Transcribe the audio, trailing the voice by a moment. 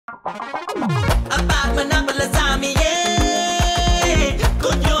Apartment Appalasamy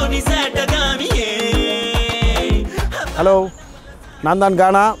hello, நான் தான்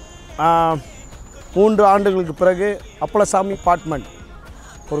கானா. 3 ஆண்டுகளுக்கு பிறகு அப்பளசாமி அப்பார்ட்மெண்ட்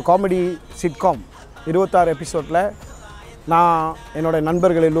ஒரு காமெடி சிட்காம் 26 எபிசோடில் நான் என்னோடய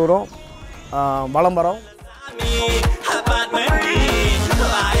நண்பர்கள் எல்லோரும் வலம் வரோம்.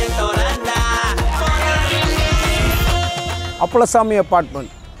 அப்பளசாமி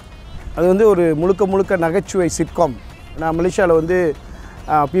அப்பார்ட்மெண்ட் அது வந்து ஒரு முழுக்க நகைச்சுவை சிட்காம். நான் மலேசியாவில் வந்து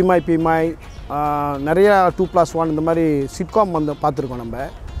பீமாய் நிறையா 2+1 இந்த மாதிரி சிட்காம் வந்து பார்த்துருக்கோம். நம்ம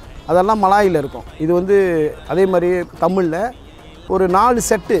அதெல்லாம் மலாயில் இருக்கும். இது வந்து அதே மாதிரி தமிழில் ஒரு 4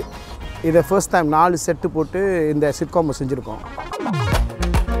 செட்டு, இதை ஃபர்ஸ்ட் டைம் 4 செட்டு போட்டு இந்த சிட்காமை செஞ்சுருக்கோம்.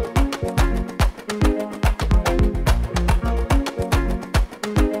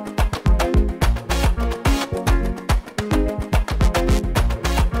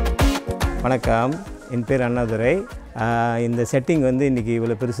 வணக்கம், என் பேர் அண்ணாதுரை. இந்த செட்டிங் வந்து இன்றைக்கி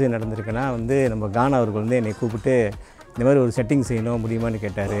இவ்வளோ பெருசு நடந்திருக்குன்னா வந்து நம்ம கானா அவர்கள் வந்து என்னை கூப்பிட்டு இந்த மாதிரி ஒரு செட்டிங் செய்யணும் முடியுமான்னு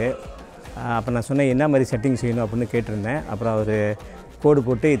கேட்டார். அப்போ நான் சொன்னேன் என்ன மாதிரி செட்டிங் செய்யணும் அப்படின்னு கேட்டிருந்தேன். அப்புறம் அவர் கோடு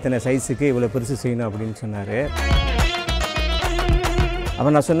போட்டு இத்தனை சைஸுக்கு இவ்வளோ பெருசு செய்யணும் அப்படின்னு சொன்னார். அப்போ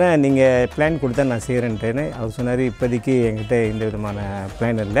நான் சொன்னேன் நீங்கள் பிளான் கொடுத்தா நான் செய்கிறேன்ட்டேன்னு. அவர் சொன்னார் இப்போதைக்கு என்கிட்ட எந்த விதமான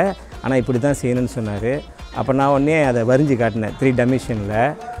பிளான் இல்லை, ஆனால் இப்படி தான் செய்யணும்னு சொன்னார். அப்போ நான் உடனே அதை வரைஞ்சி காட்டினேன் 3 டைமென்ஷனில்.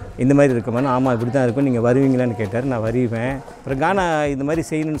 இந்த மாதிரி இருக்குமான்னு. ஆமாம் இப்படி தான் இருக்கும், நீங்கள் வருவீங்களான்னு கேட்டார். நான் வருவேன். அப்புறம் கானா இந்த மாதிரி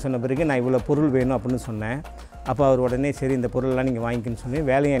செய்யணும்னு சொன்ன பிறகு நான் இவ்வளோ பொருள் வேணும் அப்படின்னு சொன்னேன். அப்போ அவர் உடனே சரி இந்த பொருளெலாம் நீங்கள் வாங்கிக்கணும்னு சொல்லி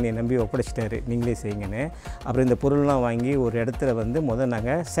வேலையை என்னை நம்பி ஒப்படைச்சிட்டாரு, நீங்களே செய்யுங்கன்னு. அப்புறம் இந்த பொருள்லாம் வாங்கி ஒரு இடத்துல வந்து முதல்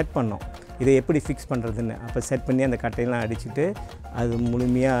நாங்கள் செட் பண்ணோம், இதை எப்படி ஃபிக்ஸ் பண்ணுறதுன்னு. அப்போ செட் பண்ணி அந்த கட்டையெல்லாம் அடிச்சுட்டு அது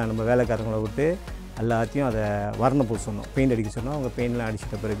முழுமையாக நம்ம வேலைக்காரங்களை விட்டு எல்லாத்தையும் அதை வர்ணம் பூச சொன்னோம், பெயிண்ட் அடிக்க சொன்னோம். அவங்க பெயிண்ட்லாம்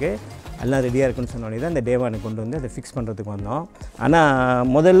அடிச்சிட்ட பிறகு எல்லாம் ரெடியாக இருக்குன்னு சொன்னோடனே தான் இந்த டேவானை கொண்டு வந்து அதை ஃபிக்ஸ் பண்ணுறதுக்கு வந்தோம். ஆனால்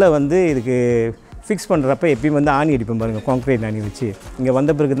முதல்ல வந்து இதுக்கு ஃபிக்ஸ் பண்ணுறப்ப எப்பயும் வந்து ஆணி அடிப்போம் பாருங்கள், கான்க்ரீட் ஆணி வச்சு. இங்கே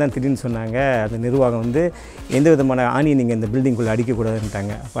வந்த பிறகு தான் திடீர்னு சொன்னாங்க அந்த நிர்வாகம் வந்து எந்த விதமான ஆணி நீங்கள் இந்த பில்டிங்குள்ளே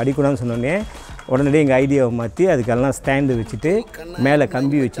அடிக்கக்கூடாதுன்ட்டாங்க. அப்போ அடிக்கூடாதுன்னு சொன்னோடனே உடனடியே எங்கள் ஐடியாவை மாற்றி அதுக்கெல்லாம் ஸ்டாண்டு வச்சுட்டு மேலே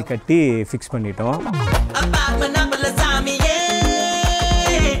கம்பி வச்சு கட்டி ஃபிக்ஸ் பண்ணிட்டோம்.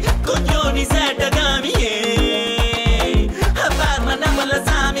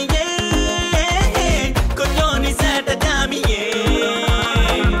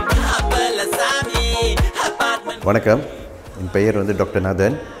 வணக்கம், என் பெயர் வந்து டாக்டர்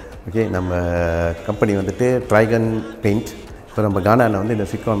நாதன். ஓகே, நம்ம கம்பெனி வந்துட்டு ட்ரைகன் பெயிண்ட். இப்போ நம்ம கானாவில் வந்து இந்த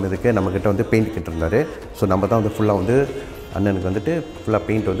சிட்காம் இதுக்கு நம்மக்கிட்ட வந்து பெயிண்ட் கேட்டிருந்தாரு. ஸோ நம்ம தான் வந்து ஃபுல்லாக வந்து அண்ணனுக்கு வந்துட்டு ஃபுல்லாக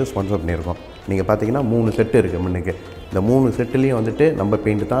பெயிண்ட் வந்து ஸ்பான்சர் பண்ணியிருக்கோம். நீங்கள் பார்த்தீங்கன்னா 3 செட்டு இருக்குது முன்னுக்கு. இந்த 3 செட்டுலேயும் வந்துட்டு நம்ம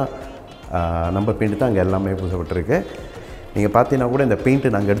பெயிண்ட்டு தான் அங்கே எல்லாமே பூசப்பட்டிருக்கு. நீங்கள் பார்த்தீங்கன்னா கூட இந்த பெயிண்ட்டு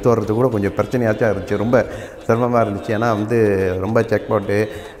நாங்கள் எடுத்து வர்றது கூட கொஞ்சம் பிரச்சனையாச்சும் இருந்துச்சு, ரொம்ப சிரமமாக இருந்துச்சு. ஏன்னா வந்து ரொம்ப செக் பாட்டு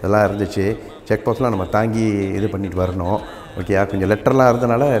இதெல்லாம் இருந்துச்சு. செக் பாஸ்ட்லாம் நம்ம தாங்கி இது பண்ணிட்டு வரணும். ஓகே, கொஞ்சம் லெட்டர்லாம்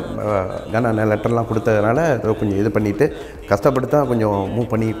இருந்தனால கானா லெட்டர்லாம் கொடுத்ததுனால கொஞ்சம் இது பண்ணிவிட்டு கஷ்டப்பட்டு தான் கொஞ்சம் மூவ்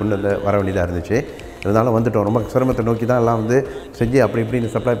பண்ணி கொண்டு வந்து வர வேண்டியதாக இருந்துச்சு. இருந்தாலும் வந்துவிட்டோம். ரொம்ப சிரமத்தை நோக்கி தான் எல்லாம் வந்து செஞ்சு அப்படி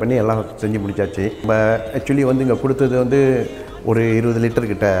இப்படின்னு சப்ளை பண்ணி எல்லாம் செஞ்சு முடிச்சாச்சு. நம்ம ஆக்சுவலி வந்து இங்கே கொடுத்தது வந்து ஒரு 20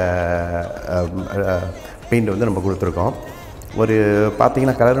 லிட்டர்கிட்ட பெயிண்ட் வந்து நம்ம கொடுத்துருக்கோம். ஒரு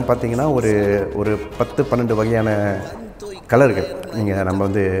பார்த்தீங்கன்னா கலர்னு பார்த்தீங்கன்னா ஒரு 10-12 வகையான கலர்கள் நீங்கள் நம்ம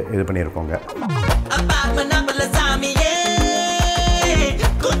வந்து இது பண்ணியிருக்கோங்க.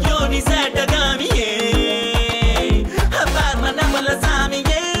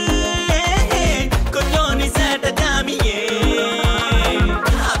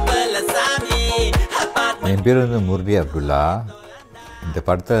 என் பேர் வந்து முரளி அப்துல்லா. இந்த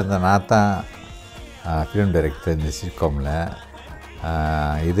படத்தில் இருந்த நான் தான் ஃபிலிம் டைரக்டர் இந்த சிட்காமில்.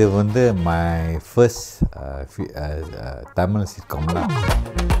 இது வந்து my first Tamil சிட்காம்லாம்.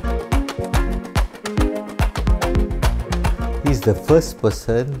 He is the first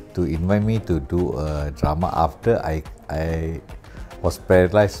person to invite me to do a drama after I was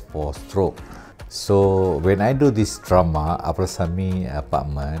paralyzed for stroke. So when I do this drama, Appalasamy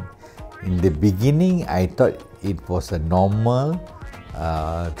Apartment, in the beginning I thought it was a normal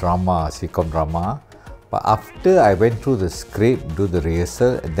drama, sitcom drama. But after I went through the script, do the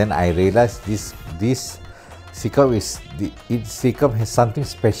rehearsal, then I realized this sitcom has something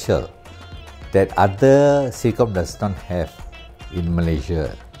special that other sitcom does not have in Malaysia,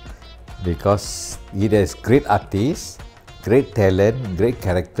 because it has great artists, great talent, great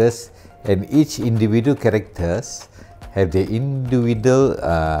characters, and each individual characters have their individual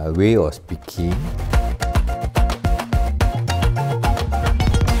way of speaking.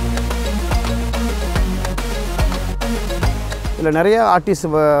 இதில் நிறைய artist,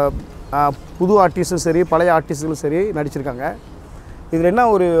 புது ஆர்டிஸ்ட்டும் சரி பழைய ஆர்டிஸ்ட்களும் சரி நடிச்சிருக்காங்க. இதில் என்ன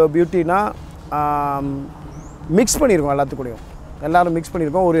ஒரு பியூட்டினா மிக்ஸ் பண்ணியிருக்கோம் எல்லாத்துக்கூடையும் எல்லாரும் மிக்ஸ்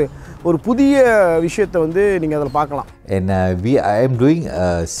பண்ணியிருக்கோம் ஒரு புதிய விஷயத்தை வந்து நீங்கள் அதில் பார்க்கலாம். And I am doing a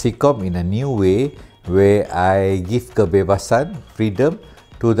sitcom in a new way where I give kebebasan, freedom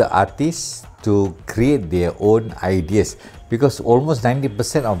to the artists to create their own ideas because almost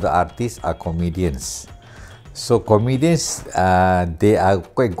 90% of the artists are comedians. So comedians, they are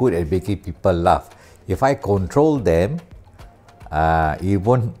quite good at making people laugh. If I control them, it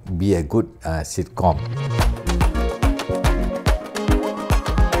won't be a good sitcom.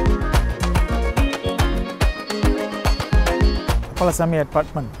 Appalasamy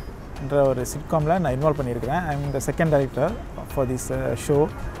Apartment என்ற ஒரு சிட்காமில் நான் involve பண்ணியிருக்கிறேன். I am the second director for this show.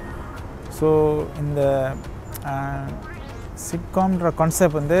 So இந்த சிட்காம்ன்ற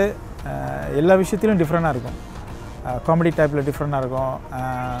concept வந்து எல்லா விஷயத்திலும் டிஃப்ரெண்ட்டாக இருக்கும். காமெடி டைப்பில் டிஃப்ரெண்ட்டாக இருக்கும்,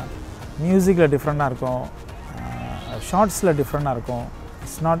 மியூசிக்கில் டிஃப்ரெண்ட்டாக இருக்கும், ஷார்ட்ஸில் டிஃப்ரெண்ட்டாக இருக்கும்.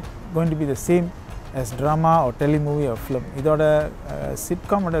 It's not going to be the same as drama or telemovie or film. இதோட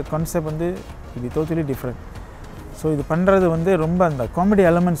சிட்காமோட கான்செப்ட் வந்து இது டோட்டலி டிஃப்ரெண்ட். ஸோ இது பண்ணுறது வந்து ரொம்ப அந்த காமெடி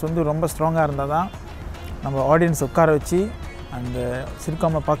எலமெண்ட்ஸ் வந்து ரொம்ப ஸ்ட்ராங்காக இருந்தால் தான் நம்ம ஆடியன்ஸ் உட்கார வச்சு அந்த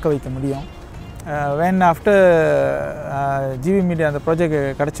சிட்காமை பார்க்க வைக்க முடியும். வேன் ஆஃப்டர் ஜிவி மீடியா அந்த ப்ராஜெக்ட்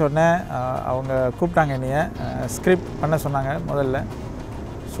கிடச்ச உடனே அவங்க கூப்பிட்டாங்க என்னைய ஸ்கிரிப்ட் பண்ண சொன்னாங்க முதல்ல.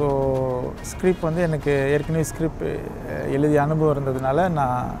 ஸோ ஸ்கிரிப்ட் வந்து எனக்கு ஏற்கனவே ஸ்கிரிப்ட் எழுதிய அனுபவம் இருந்ததுனால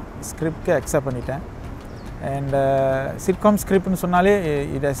நான் ஸ்கிரிப்ட்க்கு அக்செப்ட் பண்ணிட்டேன். அண்ட் சிட்காம் ஸ்கிரிப்ட்னு சொன்னாலே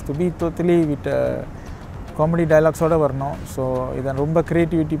it has to be totally with comedy டைலாக்ஸோடு வரணும். ஸோ இதை ரொம்ப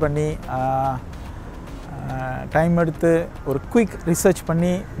க்ரியேட்டிவிட்டி பண்ணி டைம் எடுத்து ஒரு குயிக் ரிசர்ச்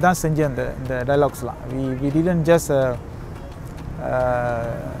பண்ணி தான் செஞ்சேன் இந்த டைலாக்ஸ்லாம். We didn't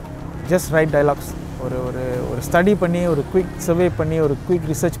just right dialogues. ஒரு ஸ்டடி பண்ணி ஒரு குயிக் சர்வே பண்ணி ஒரு குயிக்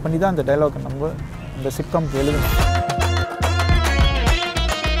ரிசர்ச் பண்ணி தான் அந்த டைலாக் நம்ம இந்த சிட்காம்க்கு எழுதணும்.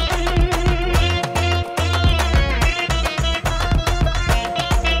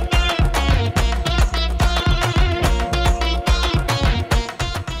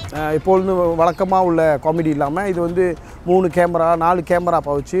 இப்பொழுது வழக்கமாக உள்ள காமெடி இல்லாமல் இது வந்து 3 கேமரா 4 கேமரா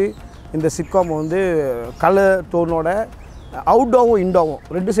வச்சு இந்த சிட்காம் வந்து கலர் டோனோட அவுட்டோவும் இண்டோவும்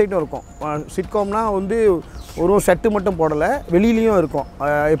 2 சைடும் இருக்கும். சிட்காம்னா வந்து ஒரு செட்டு மட்டும் போடலை, வெளியிலையும் இருக்கும்.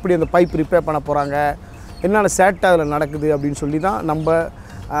 எப்படி அந்த பைப் ரிப்பேர் பண்ண போகிறாங்க, என்னென்ன சேட்டை அதில் நடக்குது அப்படின்னு சொல்லி தான் நம்ம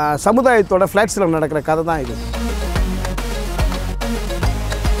சமுதாயத்தோட ஃப்ளாட்ஸில் நடக்கிற கதை தான் இது.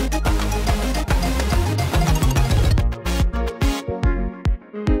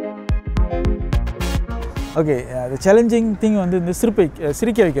 ஓகே, அது சேலஞ்சிங் திங் வந்து இந்த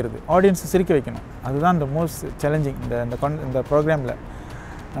சிரிக்க வைக்கிறது, ஆடியன்ஸை சிரிக்க வைக்கணும். அதுதான் இந்த மோஸ்ட் சேலஞ்சிங் இந்த ப்ரோக்ராமில்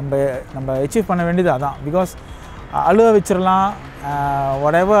நம்ம அச்சீவ் பண்ண வேண்டியது அதான். பிகாஸ் அழுவ வச்சிடலாம்,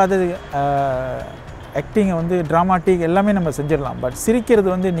 whatever அது ஆக்டிங்கை வந்து ட்ராமாட்டிக் எல்லாமே நம்ம செஞ்சிடலாம். பட் சிரிக்கிறது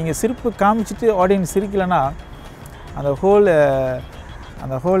வந்து நீங்கள் சிரிப்பு காமிச்சிட்டு ஆடியன்ஸ் சிரிக்கலைன்னா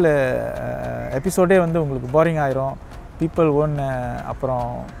அந்த ஹோல் எபிசோடே வந்து உங்களுக்கு போரிங் ஆயிரும். பீப்புள் அப்புறம்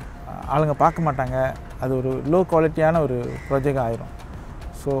ஆளுங்க பார்க்க மாட்டாங்க. அது ஒரு லோ குவாலிட்டியான ஒரு ப்ராஜெக்ட் ஆயிரும்.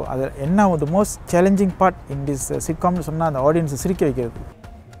 ஸோ அது என்ன the most challenging part in this சிட்காம்னு சொன்னால் அந்த ஆடியன்ஸை சிரிக்க வைக்கிறது.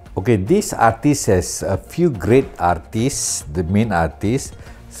 Okay, this artist has a few great artists, the main artists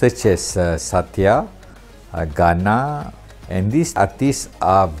such as Sathya, Gana, and these artists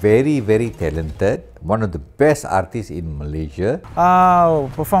are very, very talented. One of the best artists in Malaysia.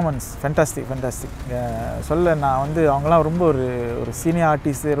 Performance, fantastic. சொல்ல நான் வந்து அவங்களாம் ரொம்ப ஒரு senior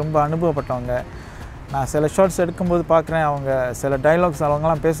artist, ரொம்ப அனுபவப்பட்டவங்க. நான் சில shorts எடுக்கும்போது பார்க்குறேன், அவங்க சில டைலாக்ஸ்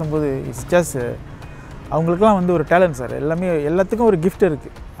அவங்களாம் பேசும்போது இட்ஸ் ஜஸ்ட் அவங்களுக்குலாம் வந்து ஒரு டேலண்ட் சார். எல்லாத்துக்கும் ஒரு கிஃப்ட்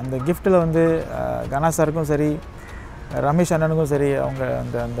இருக்குது. அந்த கிஃப்ட்டில் வந்து கனா சாருக்கும் சரி, ரமேஷ் அண்ணனுக்கும் சரி, அவங்க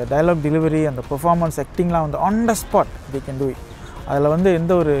அந்த டைலாக் டெலிவரி, அந்த பெர்ஃபார்மன்ஸ், ஆக்டிங்லாம் வந்து on the spot they can do it. அதில் வந்து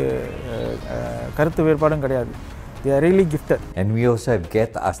எந்த ஒரு கருத்து வேறுபாடும் கிடையாது. They are really gifted. And we also have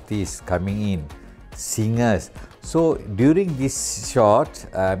guest artists coming in, singers. So during this short,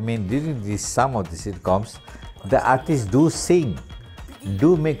 during this some of the sitcoms, the artists do sing, do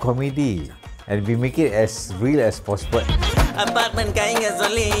make comedy, and we make it as real as possible. Apartment கைங்க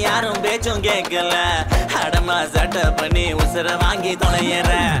சொல்லி யாரும் பேச்சும் கேட்கல, அடமா சட்ட பண்ணி உசுர வாங்கி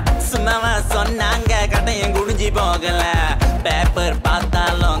தொலையற, சும்மாவா சொன்னாங்க கடையும் குடிஞ்சி போகல, பேப்பர்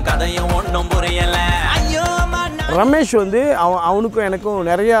பார்த்தாலும் கதையும் ஒன்றும் புரியல. ஐயோ ரமேஷ் வந்து அவனுக்கும் எனக்கும்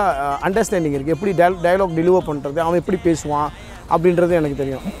நிறையா அண்டர்ஸ்டாண்டிங் இருக்குது. எப்படி டயலாக் டெலிவர் பண்ணுறது, அவன் எப்படி பேசுவான் அப்படின்றது எனக்கு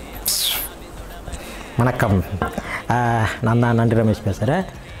தெரியும். வணக்கம், நான் தான் நன்றி ரமேஷ் பேசுகிறேன்.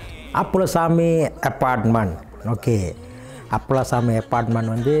 அப்பளசாமி அப்பார்ட்மெண்ட். ஓகே, அப்பளசாமி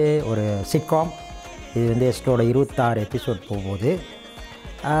அப்பார்ட்மெண்ட் வந்து ஒரு சிட்காம். இது வந்து எஸ்டோட 26 எபிசோட் போகும்போது.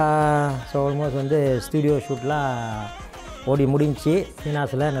 ஸோ ஆல்மோஸ்ட் வந்து ஸ்டூடியோ ஷூட்லாம் ஓடி முடிஞ்சு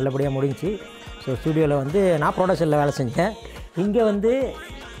சீனாஸில் நல்லபடியாக முடிஞ்சு. ஸோ ஸ்டூடியோவில் வந்து நான் ப்ரொடக்ஷனில் வேலை செஞ்சேன். இங்கே வந்து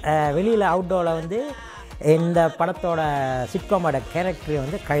வெளியில் அவுட்டோரில் வந்து இந்த படத்தோட சிட்காமோட கேரக்டர்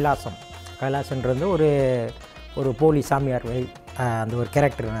வந்து கைலாசன்றது ஒரு போலி சாமியார் அந்த ஒரு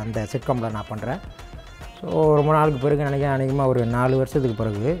கேரக்டர் அந்த சிட்காமில் நான் பண்ணுறேன். ஸோ ரொம்ப நாளுக்கு பிறகு அநேகமாக ஒரு 4 வருஷத்துக்கு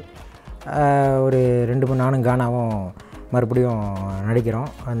பிறகு ஒரு 2 மணி நானும் கானாவும் மறுபடியும் நடிக்கிறோம்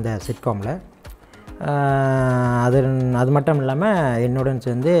அந்த சிட்காமில். அது மட்டும் இல்லாமல் என்னுடன்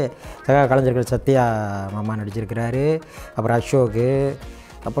சேர்ந்து சக கலைஞர்கள் சத்யா மாமா நடிச்சிருக்கிறாரு, அப்புறம் அசோக்கு,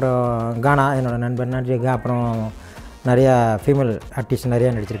 அப்புறம் கானா என்னோட நண்பன் நடிச்சிருக்கா, அப்புறம் நிறையா ஃபீமேல் ஆர்டிஸ்ட்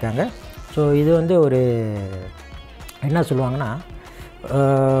நிறையா நடிச்சிருக்காங்க. ஸோ இது வந்து ஒரு என்ன சொல்லுவாங்கன்னா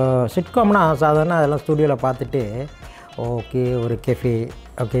சிட்காம்னா சாதாரண அதெல்லாம் ஸ்டூடியோவில் பார்த்துட்டு ஓகே ஒரு கெஃபே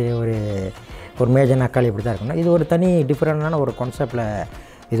ஓகே ஒரு மேஜர் நாக்காளி இப்படி தான் இருக்கணும். இது ஒரு தனி டிஃப்ரெண்டான ஒரு கான்செப்டில்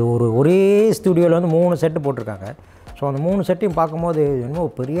இது ஒரே ஸ்டூடியோவில் வந்து 3 செட்டு போட்டிருக்காங்க. ஸோ அந்த 3 செட்டையும் பார்க்கும்போது என்னமோ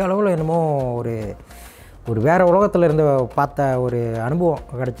பெரிய அளவில் என்னமோ ஒரு வேறு உலகத்தில் இருந்து பார்த்த ஒரு அனுபவம்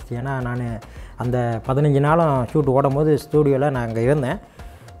கிடச்சிச்சு. ஏன்னா நான் அந்த 15 நாளும் ஷூட் ஓடும் போது ஸ்டூடியோவில் நான் அங்கே இருந்தேன்.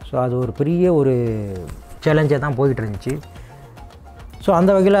 ஸோ அது ஒரு பெரிய ஒரு சேலஞ்சாக தான் போய்கிட்டு இருந்துச்சு. ஸோ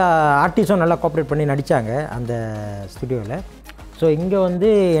அந்த வகையில் ஆர்டிஸ்டும் நல்லா கோஆப்ரேட் பண்ணி நடித்தாங்க அந்த ஸ்டுடியோவில். ஸோ இங்கே வந்து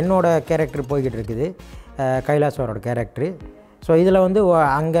என்னோடய கேரக்டர் போய்கிட்டு இருக்குது, கைலாசவரோட கேரக்டரு. ஸோ இதில் வந்து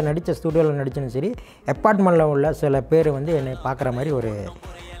அங்கே நடித்த ஸ்டூடியோவில் நடித்தனும் சரி, அப்பார்ட்மெண்ட்டில் உள்ள சில பேர் வந்து என்னை பார்க்குற மாதிரி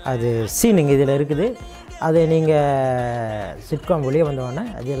அது சீனிங் இதில் இருக்குது. அது நீங்கள் சிட்காம் வெளியே வந்தோடனே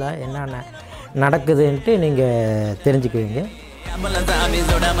அதில் என்னென்ன நடக்குதுன்ட்டு நீங்கள் தெரிஞ்சுக்குவீங்க.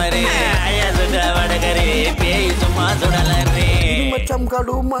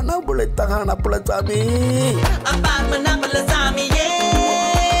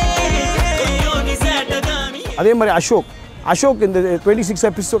 அதே மாதிரி அசோக் இந்த 26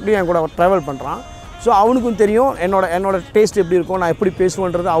 எபிசோட்லேயும் என் கூட ட்ராவல் பண்ணுறான். ஸோ அவனுக்கும் தெரியும் என்னோட டேஸ்ட் எப்படி இருக்கும், நான் எப்படி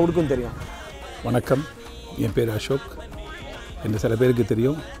பேசுவேன்றது அவனுக்கும் தெரியும். வணக்கம், என் பேர் அசோக். என்ன சில பேருக்கு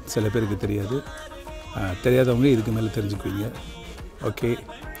தெரியும், சில பேருக்கு தெரியாது. தெரியாதவங்க இதுக்கு மேலே தெரிஞ்சுக்குவீங்க. ஓகே,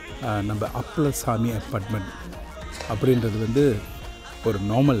 நம்ம அப்பளசாமி அப்பார்ட்மெண்ட் அப்படின்றது வந்து ஒரு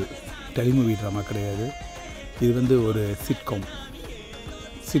நார்மல் டெலிமூவி ட்ராமா கிடையாது. இது வந்து ஒரு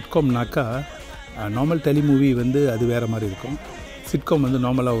சிட்காம்னாக்கா நார்மல் டெலிமூவி வந்து அது வேறு மாதிரி இருக்கும். சிட்காம் வந்து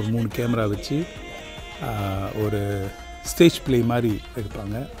நார்மலாக ஒரு 3 கேமரா வச்சு ஒரு ஸ்டேஜ் ப்ளே மாதிரி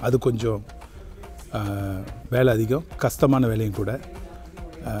எடுப்பாங்க. அது கொஞ்சம் வேலை அதிகம், கஷ்டமான வேலையும் கூட.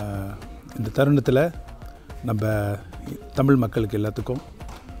 இந்த தருணத்தில் நம்ம தமிழ் மக்களுக்கு எல்லாத்துக்கும்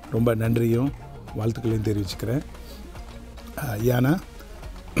ரொம்ப நன்றியும் வாழ்த்துக்களையும் தெரிவிச்சுக்கிறேன். ஏன்னா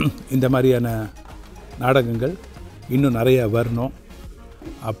இந்த மாதிரியான நாடகங்கள் இன்னும் நிறைய வரணும்,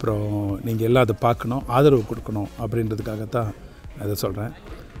 அப்புறம் நீங்கள் எல்லாம் அதை பார்க்கணும், ஆதரவு கொடுக்கணும் அப்படின்றதுக்காகத்தான் அதை சொல்கிறேன்.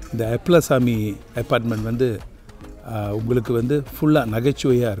 இந்த அப்பளசாமி அப்பார்ட்மெண்ட் வந்து உங்களுக்கு வந்து ஃபுல்லாக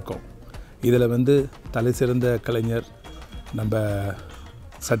நகைச்சுவையாக இருக்கும். இதில் வந்து தலை சிறந்த கலைஞர் நம்ம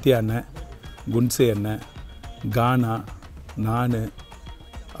சத்யா அண்ணன், குன்சே அண்ணன், கானா, நான்,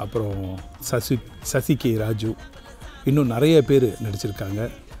 அப்புறம் சசிகே ராஜு, இன்னும் நிறைய பேர் நடிச்சிருக்காங்க.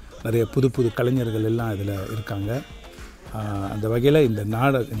 நிறைய புது கலைஞர்கள் எல்லாம் இதில் இருக்காங்க. அந்த வகையில்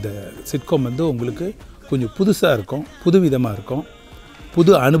இந்த சிட்காம் வந்து உங்களுக்கு கொஞ்சம் புதுசாக இருக்கும், புதுவிதமாக இருக்கும்,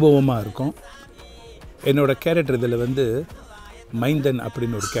 புது அனுபவமாக இருக்கும். என்னோடய கேரக்டர் இதில் வந்து மைந்தன்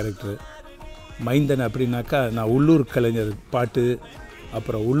அப்படின்னு ஒரு கேரக்டரு. மைந்தன் அப்படின்னாக்கா நான் உள்ளூர் கலைஞர் பாட்டு,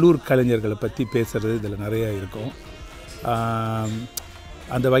 அப்புறம் உள்ளூர் கலைஞர்களை பற்றி பேசுகிறது இதில் நிறையா இருக்கும்.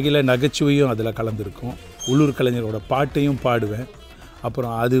 அந்த வகையில் நகைச்சுவையும் அதில் கலந்துருக்கும். உள்ளூர் கலைஞரோட பாட்டையும் பாடுவேன்.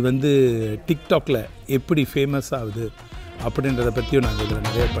 அப்புறம் அது வந்து டிக்டாக்ல எப்படி ஃபேமஸ் ஆகுது அப்படின்றத பற்றியும் நாங்கள் இதில்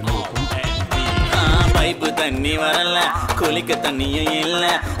நிறைய பண்ணியிருக்கோம். பைப்பு தண்ணி வரல, குளிக்க தண்ணியும் இல்ல,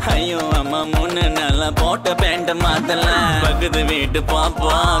 ஐயோ அம்மா 3 நாளா போட்ட பேண்ட மாத்தல. பக்கத்து வீட்டு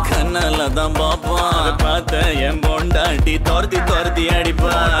பாப்பா கண்ணால தான் பாப்போம், அதை பார்த்த என் பொண்டாட்டி துரத்தி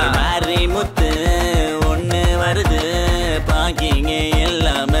அடிப்பா. மாறி முத்து ஒண்ணு வருது, பாக்கிங்க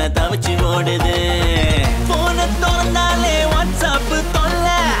எல்லாமே தவிச்சு ஓடுது. போன திறந்தாலே வாட்ஸ்அப் தொல்ல,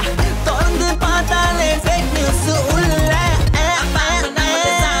 திறந்து பார்த்தாலே ஃபேக் நியூஸ் உள்ள.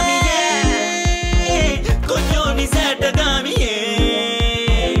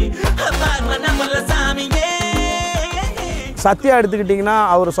 சத்யா எடுத்துக்கிட்டிங்கன்னா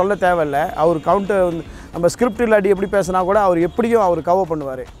அவர் சொல்ல தேவையில்லை. அவர் கவுண்டர் வந்து நம்ம ஸ்கிரிப்ட் இல்லாட்டி எப்படி பேசினா கூட அவர் எப்படியும் அவர் கவர்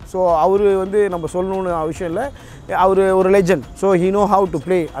பண்ணுவார். ஸோ அவர் வந்து நம்ம சொல்லணுன்னு அவசியம் இல்லை, அவர் ஒரு legend. So he know how to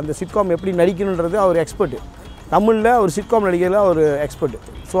play. அந்த சிட்காம் எப்படி நடிக்கணுன்றது அவர் எக்ஸ்பர்ட்டு. தமிழில் ஒரு சிட்காம் நடிக்கிறதுல அவர் எக்ஸ்பர்ட்டு.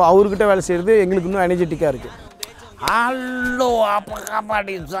 ஸோ அவர்கிட்ட வேலை செய்கிறது எங்களுக்கு இன்னும் எனர்ஜெட்டிக்காக இருக்குது. ஹலோ அப்போ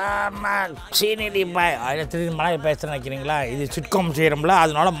காப்பாடி சார் சீனடி பாய் அதில் திரும்பி மலாய் பேசுகிறேன் நினைக்கிறீங்களா? இது சிட்காம் செய்கிறோம்ல,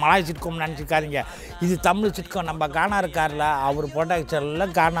 அதனால மலாய் சிட்காம் நினச்சிக்காதீங்க. இது தமிழ் சிட்காம். நம்ம கானா இருக்கார்ல, அவர்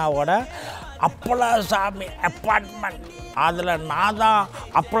ப்ரொடக்ஷனில் கானாவோட அப்பலாசாமி அப்பார்ட்மெண்ட், அதில் நான் தான்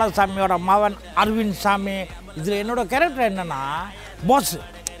அப்பலாசாமியோட மகன் அரவிந்த் சாமி. இதில் என்னோடய கேரக்டர் என்னென்னா பாஸ்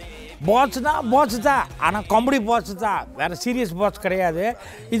தான், ஆனால் காமெடி பாஸ் தான், வேறு சீரியஸ் பாஸ் கிடையாது.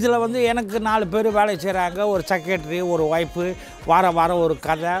 இதில் வந்து எனக்கு 4 பேர் வேலை செய்கிறாங்க. ஒரு செக்ரட்டரி, ஒரு ஒய்ஃபு, வாரம் ஒரு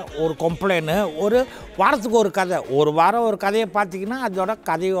கதை, ஒரு கம்ப்ளைண்ட்டு, ஒரு வாரத்துக்கு ஒரு கதை. ஒரு வாரம் ஒரு கதையை பார்த்தீங்கன்னா அதோட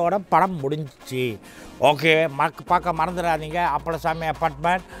கதையோட படம் முடிஞ்சிச்சு. ஓகே, பார்க்க மறந்துடாதீங்க. அப்பலாசாமி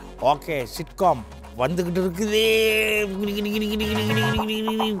அப்பார்ட்மெண்ட். ஓகே, சிட்காம் வந்துக்கிட்டு இருக்குது.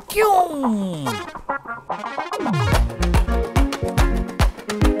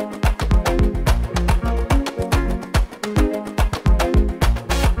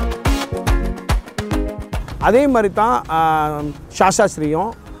 அதே மாதிரி தான் ஷாஷா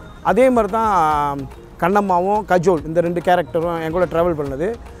ஸ்ரீயும், அதே மாதிரி தான் கண்ணம்மாவும் கஜோல், இந்த 2 கேரக்டரும் என் கூட ட்ராவல் பண்ணது.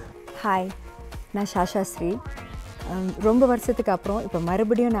 ஹாய், நான் ஷாஷா ஸ்ரீ. ரொம்ப வருஷத்துக்கு அப்புறம் இப்போ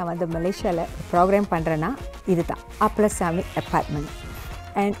மறுபடியும் நான் வந்து மலேசியாவில் ப்ரோக்ராம் பண்ணுறேன்னா இது தான் அப்பலாசாமி apartment.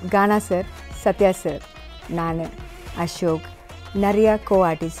 And Ghana sir, Sathya sir, நான், அசோக், நிறையா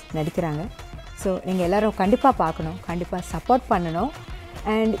ஆர்டிஸ்ட் நடிக்கிறாங்க. ஸோ நீங்கள் எல்லோரும் கண்டிப்பாக பார்க்கணும், கண்டிப்பாக சப்போர்ட் பண்ணணும்.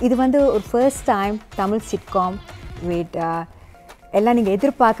 அண்ட் இது வந்து ஒரு first time Tamil sitcom with எல்லாம் நீங்கள்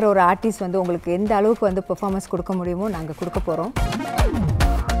எதிர்பார்க்குற ஒரு ஆர்டிஸ்ட் வந்து உங்களுக்கு எந்த அளவுக்கு வந்து பெர்ஃபார்மன்ஸ் கொடுக்க முடியுமோ நாங்கள் கொடுக்க போகிறோம்.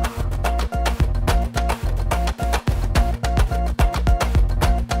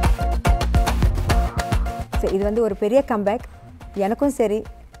 ஸோ இது வந்து ஒரு பெரிய கம்பேக், எனக்கும் சரி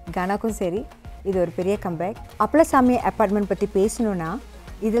கனாக்கும் சரி இது ஒரு பெரிய கம்பேக். அப்பலாசாமி அப்பார்ட்மெண்ட் பற்றி பேசணுன்னா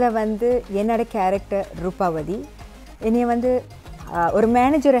இதில் வந்து என்னோட கேரக்டர் ரூபாவதி. என்னைய வந்து ஒரு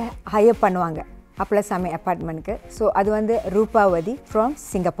மேனேஜரை ஹையர் பண்ணுவாங்க அப்பலாசாமி அப்பார்ட்மெண்ட்டுக்கு. ஸோ அது வந்து ரூபாவதி ஃப்ரம்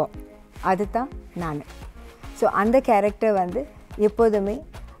சிங்கப்பூர், அதுதான் நான். ஸோ அந்த கேரக்டர் வந்து எப்போதுமே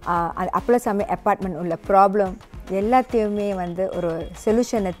அப்பலாசாமி அப்பார்ட்மெண்ட் உள்ள ப்ராப்ளம் எல்லாத்தையுமே வந்து ஒரு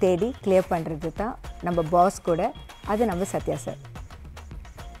சொல்யூஷனை தேடி கிளியர் பண்ணுறது தான் நம்ம பாஸ் கூட, அது நம்ம சத்யா சார்.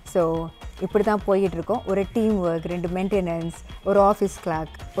 ஸோ இப்படி தான் போயிட்டுருக்கோம். ஒரு டீம் ஒர்க், 2 மெயின்டெனன்ஸ், ஒரு ஆஃபீஸ்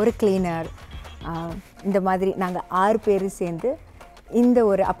கிளார்க், ஒரு கிளீனர், இந்த மாதிரி நாங்கள் 6 பேர் சேர்ந்து இந்த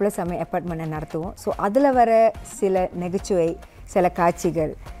ஒரு அப்பலாசாமி அப்பார்ட்மெண்ட்டை நடத்துவோம். ஸோ அதில் வர சில நகைச்சுவை, சில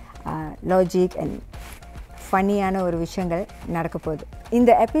காட்சிகள், லாஜிக் அண்ட் ஃபன்னியான ஒரு விஷயங்கள் நடக்க போகுது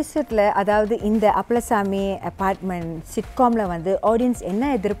இந்த எபிசோடில். அதாவது இந்த அப்பலாசாமி அப்பார்ட்மெண்ட் சிட்காமில் வந்து ஆடியன்ஸ்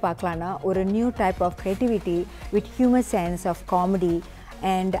என்ன எதிர்பார்க்கலான்னா ஒரு new type of creativity with humour sense of comedy.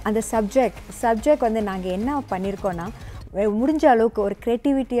 And அந்த சப்ஜெக்ட் வந்து நாங்கள் என்ன பண்ணியிருக்கோன்னா முடிஞ்ச அளவுக்கு ஒரு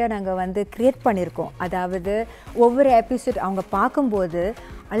க்ரியேட்டிவிட்டியாக நாங்கள் வந்து க்ரியேட் பண்ணியிருக்கோம். அதாவது ஒவ்வொரு எபிசோட் அவங்க பார்க்கும்போது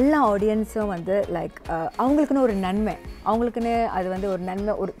எல்லா ஆடியன்ஸும் வந்து லைக் அவங்களுக்குன்னு ஒரு நன்மை, அவங்களுக்குன்னு அது வந்து ஒரு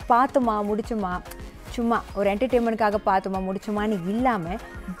நன்மை, ஒரு பார்த்தோமா முடிச்சோமா, சும்மா ஒரு என்டர்டெயின்மெண்ட்காக பார்த்தோமா முடிச்சோமான்னு இல்லாமல்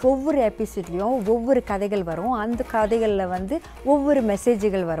ஒவ்வொரு எபிசோட்லேயும் ஒவ்வொரு கதைகள் வரும். அந்த கதைகளில் வந்து ஒவ்வொரு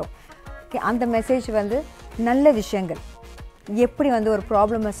மெசேஜுகள் வரும். அந்த மெசேஜ் வந்து நல்ல விஷயங்கள், எப்படி வந்து ஒரு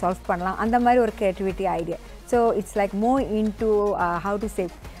ப்ராப்ளமை சால்வ் பண்ணலாம், அந்த மாதிரி ஒரு creativity idea. So it's like more into how to say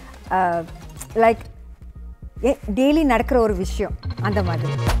like daily நடக்கிற ஒரு விஷயம் அந்த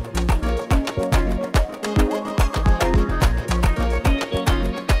மாதிரி.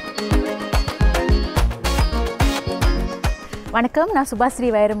 வணக்கம், நான்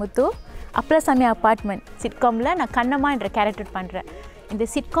சுபாஸ்ரீ வைரமுத்து. அப்பலாசாமி அப்பார்ட்மெண்ட் சிட்காமில் நான் கண்ணம்மா என்ற கேரக்டர் பண்ணுறேன். இந்த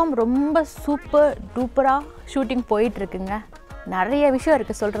சிட்காம் ரொம்ப சூப்பர் டூப்பராக ஷூட்டிங் போயிட்டுருக்குங்க. நிறைய விஷயம்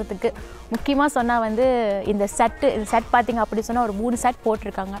இருக்குது சொல்கிறதுக்கு. முக்கியமாக சொன்னால் வந்து இந்த செட் பார்த்திங்க அப்படி சொன்னால் ஒரு 3 செட்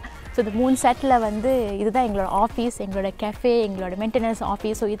போட்டிருக்காங்க. ஸோ இந்த 3 செட்டில் வந்து இதுதான் எங்களோட ஆஃபீஸ், எங்களோட கெஃபே, எங்களோட மெயின்டெனன்ஸ்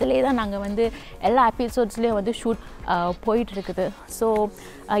ஆஃபீஸ். ஸோ இதிலே தான் நாங்கள் வந்து எல்லா எபிசோட்ஸ்லேயும் வந்து ஷூட் போயிட்டுருக்குது. ஸோ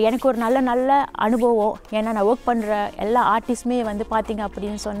எனக்கு ஒரு நல்ல அனுபவம். ஏன்னா நான் ஒர்க் பண்ணுற எல்லா ஆர்டிஸ்ட்டுமே வந்து பார்த்திங்க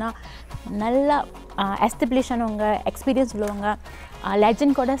அப்படின்னு சொன்னால் நல்லா எஸ்டாப்ளிஷ் ஆனவங்க, எக்ஸ்பீரியன்ஸ் உள்ளவங்க,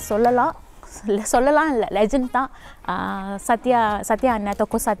 லெஜண்ட் கூட சொல்லலாம் இல்லை, லெஜண்ட் தான். சத்யா அண்ணன்,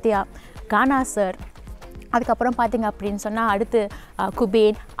 தொக்கோ சத்யா, கானா சார், அதுக்கப்புறம் பார்த்திங்க அப்படின்னு சொன்னால் அடுத்து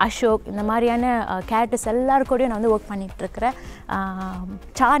குபேன், அசோக், இந்த மாதிரியான கேரக்டர்ஸ் எல்லாருக்கூடையும் நான் வந்து ஒர்க் பண்ணிகிட்ருக்கிறேன்.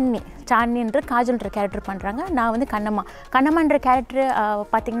 சார்னின்ற காஜல்ன்ற கேரக்டர் பண்ணுறாங்க. நான் வந்து கண்ணம்மான்ற கேரக்டர்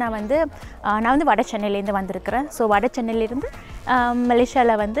பார்த்திங்கன்னா வந்து நான் வந்து வட சென்னையிலேருந்து வந்திருக்கிறேன். ஸோ வட சென்னையிலேருந்து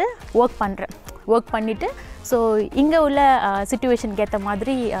மலேசியாவில் வந்து ஒர்க் பண்ணிவிட்டு ஸோ இங்கே உள்ள சிச்சுவேஷனுக்கு ஏற்ற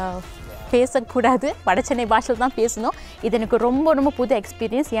மாதிரி பேசக்கூடாது, வட சென்னை பாஷையில் தான் பேசணும். இது எனக்கு ரொம்ப ரொம்ப புது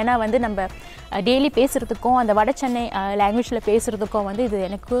எக்ஸ்பீரியன்ஸ். ஏன்னா வந்து நம்ம டெய்லி பேசுகிறதுக்கும் அந்த வட சென்னை லாங்குவேஜில் பேசுகிறதுக்கும் வந்து இது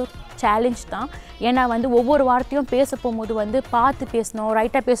எனக்கு சேலஞ்ச் தான். ஏன்னா வந்து ஒவ்வொரு வார்த்தையும் பேச போகும்போது வந்து பார்த்து பேசணும்,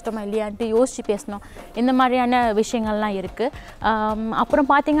 ரைட்டாக பேசிட்டோமா இல்லையான்ட்டு யோசித்து பேசணும், இந்த மாதிரியான விஷயங்கள்லாம் இருக்குது. அப்புறம்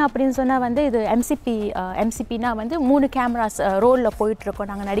பார்த்திங்க அப்படின்னு சொன்னால் வந்து இது எம்சிபினா வந்து 3 கேமராஸ் ரோலில்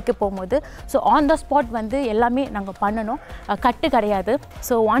போயிட்டுருக்கோம் நாங்கள் நடிக்க போகும்போது. ஸோ ஆன் த ஸ்பாட் வந்து எல்லாமே நாங்கள் பண்ணணும், கட்டு கிடையாது.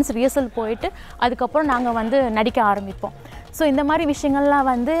 ஸோ ஒன்ஸ் ரிஹர்சல் போயிட்டு அதுக்கப்புறம் நாங்கள் வந்து நடிக்க ஆரம்பிப்போம். ஸோ இந்த மாதிரி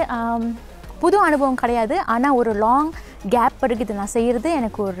விஷயங்கள்லாம் வந்து புது அனுபவம் கிடையாது. ஆனால் ஒரு லாங் கேப் இருக்குது நான் செய்கிறது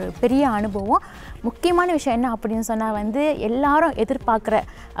எனக்கு ஒரு பெரிய அனுபவம். முக்கியமான விஷயம் என்ன அப்படின்னு சொன்னால் வந்து எல்லாரும் எதிர்பார்க்குற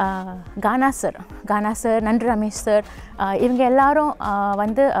கானா சார், நன்றி ரமேஷ் சார், இவங்க எல்லாரும்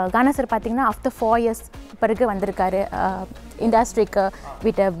வந்து கானா சார் பார்த்திங்கன்னா ஆஃப்டர் 4 years பிறகு வந்திருக்காரு இண்டஸ்ட்ரிக்கு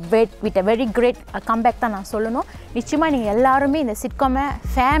with a very great comeback தான் நான் சொல்லணும். நிச்சயமாக நீங்கள் எல்லாருமே இந்த சிட்காமை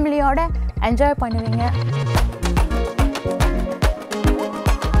ஃபேமிலியோடு என்ஜாய் பண்ணுவீங்க.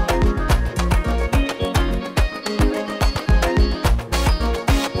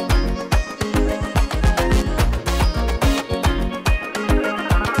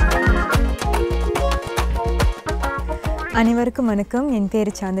 அனைவருக்கும் வணக்கம். என் பேர்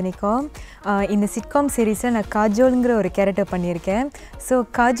சாந்தினிகா. இந்த சிட்காம் சீரீஸில் நான் காஜோலுங்கிற ஒரு கேரக்டர் பண்ணியிருக்கேன். ஸோ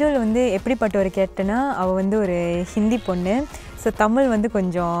காஜோல் வந்து எப்படிப்பட்ட ஒரு கேரக்டர்னா, அவள் வந்து ஒரு ஹிந்தி பொண்ணு. ஸோ தமிழ் வந்து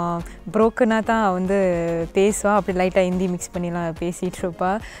கொஞ்சம் ப்ரோக்கனாக தான் வந்து பேசுவாள், அப்படி லைட்டாக ஹிந்தி மிக்ஸ் பண்ணிலாம் பேசிகிட்டு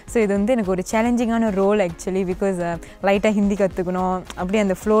இருப்பாள். ஸோ இது வந்து எனக்கு ஒரு சேலஞ்சிங்கான ரோல் ஆக்சுவலி, பிகாஸ் லைட்டாக ஹிந்தி கற்றுக்கணும், அப்படியே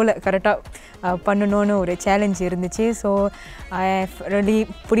அந்த ஃப்ளோவில் கரெக்டாக பண்ணணும்னு ஒரு சேலஞ்ச் இருந்துச்சு. So I have really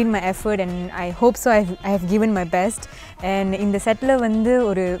put in my effort and I hope so I have given my best. And இந்த செட்டில் வந்து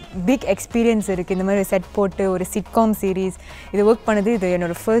ஒரு பிக் எக்ஸ்பீரியன்ஸ் இருக்குது. இந்த மாதிரி செட் போட்டு ஒரு சிட்காம் சீரீஸ் இது ஒர்க் பண்ணது இது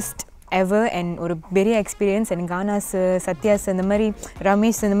என்னோடய ஃபர்ஸ்ட் எவர் அண்ட் ஒரு பெரிய எக்ஸ்பீரியன்ஸ். அண்ட் கானாஸ், சத்யாஸ், இந்த மாதிரி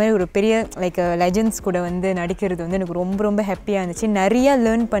ரமேஷ், இந்த மாதிரி ஒரு பெரிய லைக் லெஜண்ட்ஸ் கூட வந்து நடிக்கிறது வந்து எனக்கு ரொம்ப ரொம்ப ஹாப்பியாக இருந்துச்சு. நிறையா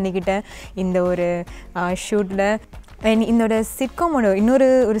லேர்ன் பண்ணிக்கிட்டேன் இந்த ஒரு ஷூட்டில். அண்ட் இதோட சிட்காமோட இன்னொரு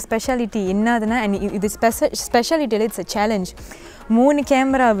ஸ்பெஷாலிட்டி என்னதுன்னா, அண்ட் இது ஸ்பெஷாலிட்டியில் இட்ஸ் அ சேலஞ்ச். 3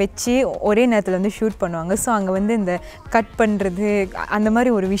 கேமரா வச்சு ஒரே நேரத்தில் வந்து ஷூட் பண்ணுவாங்க. ஸோ அங்கே வந்து இந்த கட் பண்ணுறது அந்த மாதிரி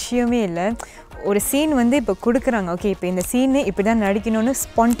ஒரு விஷயமே இல்லை. ஒரு சீன் வந்து இப்போ கொடுக்குறாங்க, ஓகே இப்போ இந்த சீனு இப்படி தான் நடிக்கணும்னு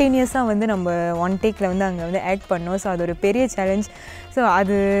ஸ்பான்டேனியஸாக வந்து நம்ம 1 டேக்கில் வந்து அங்கே வந்து ஆக்ட் பண்ணோம். ஸோ அது ஒரு பெரிய சேலஞ்ச். ஸோ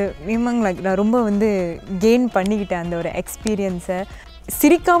அது லைக் நான் ரொம்ப வந்து கெயின் பண்ணிக்கிட்டேன் அந்த ஒரு எக்ஸ்பீரியன்ஸை.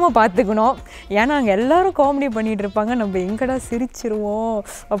 சிரிக்காமல் பார்த்துக்கணும், ஏன்னா அங்கே எல்லோரும் காமெடி பண்ணிகிட்டு இருப்பாங்க, நம்ம எங்கடா சிரிச்சிருவோம்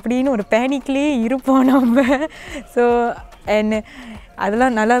அப்படின்னு ஒரு பேனிக்லேயே இருப்போம் நம்ம. ஸோ அண்ட்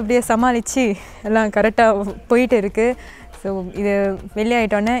அதெல்லாம் நல்லா அப்படியே சமாளித்து எல்லாம் கரெக்டாக போயிட்டு இருக்குது. ஸோ இது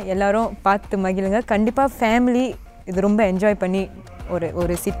வெளியாயிட்டோன்னே எல்லோரும் பார்த்து மகிழுங்க. கண்டிப்பாக ஃபேமிலி இது ரொம்ப என்ஜாய் பண்ணி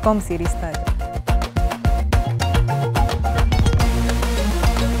ஒரு சிட்காம் சீரீஸ் தான் இது.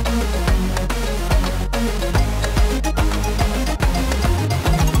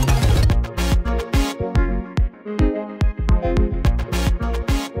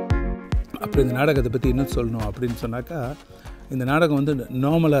 அப்புறம் இந்த நாடகத்தை பற்றி இன்னும் சொல்லணும் அப்படின்னு சொன்னாக்கா, இந்த நாடகம் வந்து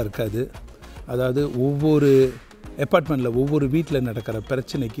நார்மலாக இருக்காது. அதாவது ஒவ்வொரு அப்பார்ட்மெண்ட்டில் ஒவ்வொரு வீட்டில் நடக்கிற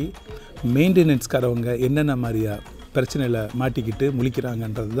பிரச்சனைக்கு மெயின்டெனன்ஸ்காரவங்க என்னென்ன மாதிரியா பிரச்சனையில் மாட்டிக்கிட்டு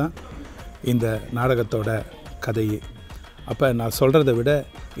முழிக்கிறாங்கன்றது தான் இந்த நாடகத்தோட கதையே. அப்போ நான் சொல்கிறத விட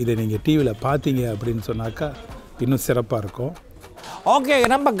இதை நீங்கள் டிவியில் பார்த்தீங்க அப்படின்னு சொன்னாக்கா இன்னும் சிறப்பாக இருக்கும். ஓகே,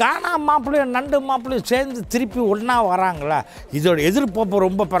 நம்ம கானா மாப்பிள்ளையும் நண்டு மாப்பிள்ளையும் சேர்ந்து திருப்பி ஒன்றா வராங்களா, இதோட எதிர்பார்ப்பு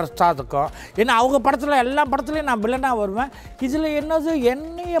ரொம்ப பெருசாக இருக்கும். ஏன்னா அவங்க படத்தில் எல்லா படத்துலையும் நான் வில்லனாக வருவேன். இதில் என்னது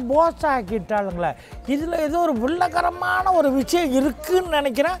என்னைய போஸ் ஆக்கிட்டாளுங்களே, இதில் ஏதோ ஒரு வில்லகரமான ஒரு விஷயம் இருக்குதுன்னு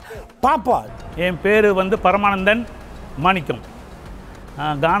நினைக்கிறேன். பார்ப்போம். என் பேர் வந்து பரமானந்தன் மாணிக்கம்.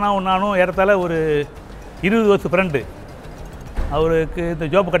 கானாவும் நானும் ஏறத்தாழ ஒரு 20 வருஷம் ஃப்ரெண்டு. அவருக்கு இந்த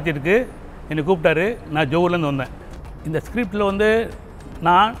ஜாப் கிடச்சிருக்கு, என்னை கூப்பிட்டாரு. நான் ஜோவூர்லேருந்து வந்தேன். இந்த ஸ்கிரிப்டில் வந்து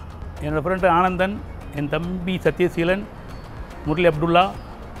நான், என்னோடய ஃப்ரெண்டு ஆனந்தன், என் தம்பி சத்யசீலன், முரளி அப்துல்லா,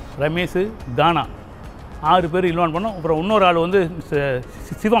 ரமேஷ், கானா 6 பேர் இன்வால்வ் பண்ணோம். அப்புறம் இன்னொரு ஆள் வந்து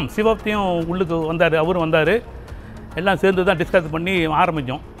சிவத்தையும் உள்ளுக்கு வந்தார், அவரும் வந்தார். எல்லாம் சேர்ந்து தான் டிஸ்கஸ் பண்ணி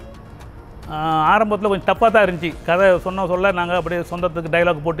ஆரம்பித்தோம். ஆரம்பத்தில் கொஞ்சம் தப்பாக தான் இருந்துச்சு கதை. சொல்ல நாங்கள் அப்படியே சொந்தத்துக்கு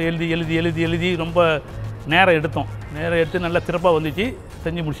டைலாக் போட்டு எழுதி ரொம்ப நேரம் எடுத்து நல்லா சிறப்பாக வந்துச்சு,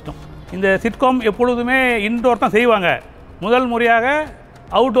 செஞ்சு முடிச்சிட்டோம். இந்த சிட்காம் எப்பொழுதுமே இன்டோர் தான் செய்வாங்க. முதல் முறையாக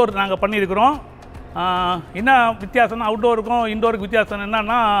அவுட்டோர் நாங்கள் பண்ணியிருக்கிறோம். என்ன வித்தியாசம்னா, அவுட்டோருக்கும் இன்டோருக்கு வித்தியாசம்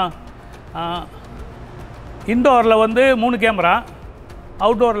என்னன்னா, இன்டோரில் வந்து 3 கேமரா,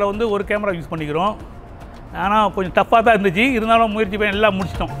 அவுட்டோரில் வந்து 1 கேமரா யூஸ் பண்ணிக்கிறோம். ஆனால் கொஞ்சம் டஃப்பாக தான் இருந்துச்சு, இருந்தாலும் முயற்சி பண்ணி எல்லாம்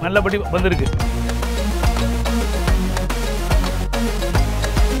முடிச்சிட்டோம், நல்லபடி வந்திருக்கு.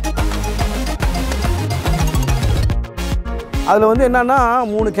 அதில் வந்து என்னென்னா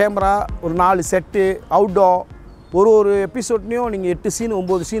 3 கேமரா, ஒரு 4 செட்டு, அவுட்டோர், ஒரு எபிசோட்லேயும் நீங்கள் 8 சீன்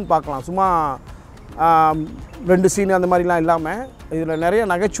 9 சீன் பார்க்கலாம். சும்மா 2 சீன் அந்த மாதிரிலாம் இல்லாமல் இதில் நிறைய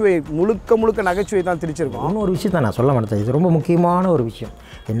நகைச்சுவை, முழுக்க நகைச்சுவை தான் திரிச்சிருக்கோம். இன்னொரு விஷயத்தை நான் சொல்ல மாட்டேன், இது ரொம்ப முக்கியமான ஒரு விஷயம்.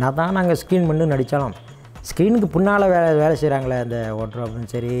 என்ன தான் நாங்கள் ஸ்க்ரீன் பண்ணி நடித்தாலும் ஸ்க்ரீனுக்கு பின்னால் வேலை செய்கிறாங்களே, இந்த வார்ட்ரோப்பும்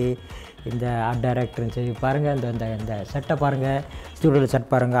சரி, இந்த ஆர்ட் டைரக்டரும் சரி, பாருங்கள் இந்த செட்டை பாருங்கள், ஸ்டூடியோவில்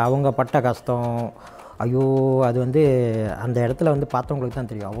செட் பாருங்கள், அவங்க பட்ட கஷ்டம், ஐயோ அது வந்து அந்த இடத்துல வந்து பார்த்தவங்களுக்கு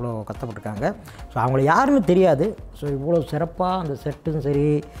தான் தெரியும், அவ்வளோ கஷ்டப்பட்டுருக்காங்க. ஸோ அவங்கள யாருன்னு தெரியாது. ஸோ இவ்வளோ சிறப்பாக அந்த செட்டும் சரி,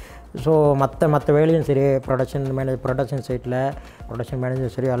 ஸோ மற்ற வேலையும் சரி, ப்ரொடக்ஷன் சைட்டில் ப்ரொடக்ஷன்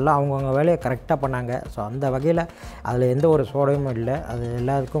மேனேஜர் சரி, எல்லாம் அவங்கவுங்க வேலையை கரெக்டாக பண்ணாங்க. ஸோ அந்த வகையில் அதில் எந்த ஒரு சோடையும் இல்லை. அது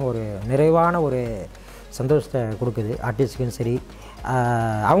எல்லாத்துக்கும் ஒரு நிறைவான ஒரு சந்தோஷத்தை கொடுக்குது, ஆர்டிஸ்ட்டுக்கும் சரி,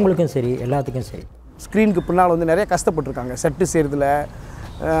 அவங்களுக்கும் சரி, எல்லாத்துக்கும் சரி. ஸ்க்ரீனுக்கு பின்னால் வந்து நிறைய கஷ்டப்பட்டுருக்காங்க செட்டு செய்கிறதுல.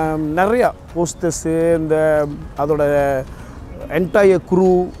 நிறையா போஸ்டர்ஸு, இந்த அதோட entire crew,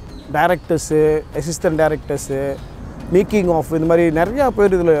 directors, assistant directors, making of, இந்த மாதிரி நிறையா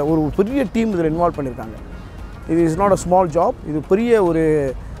பேர் இதில் ஒரு பெரிய டீம் இதில் இன்வால்வ் பண்ணியிருக்காங்க. இது is not a small job. இது பெரிய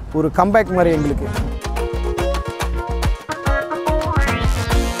ஒரு கம்பேக் மாதிரி எங்களுக்கு.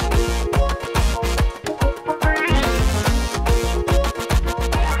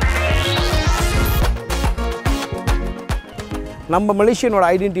 நம்ம மலேசியனோட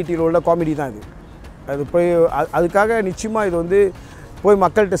ஐடென்டிட்டியில் உள்ள காமெடி தான் இது. அது போய் அதுக்காக நிச்சயமாக இது வந்து போய்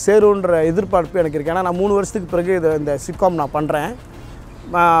மக்கள்கிட்ட சேருன்ற எதிர்பார்ப்பு எனக்கு இருக்குது. ஏன்னா நான் 3 வருஷத்துக்கு பிறகு இந்த சிட்காம் நான் பண்ணுறேன்.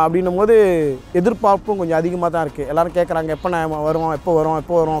 அப்படின்னும் போது எதிர்பார்ப்பும் கொஞ்சம் அதிகமாக தான் இருக்குது. எல்லோரும் கேட்குறாங்க எப்போ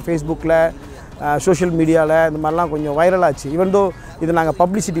வரும். ஃபேஸ்புக்கில், சோஷியல் மீடியாவில் இந்த மாதிரிலாம் கொஞ்சம் வைரல் ஆச்சு. ஈவன் தோ இது நாங்கள்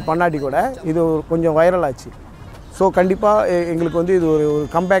பப்ளிசிட்டி பண்ணாட்டி கூட இது கொஞ்சம் வைரல் ஆச்சு. ஸோ கண்டிப்பாக எங்களுக்கு வந்து இது ஒரு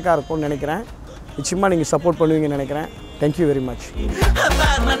கம்பேக்காக இருக்கும்னு நினைக்கிறேன். நிச்சயமாக நீங்கள் சப்போர்ட் பண்ணுவீங்கன்னு நினைக்கிறேன். Thank you very much.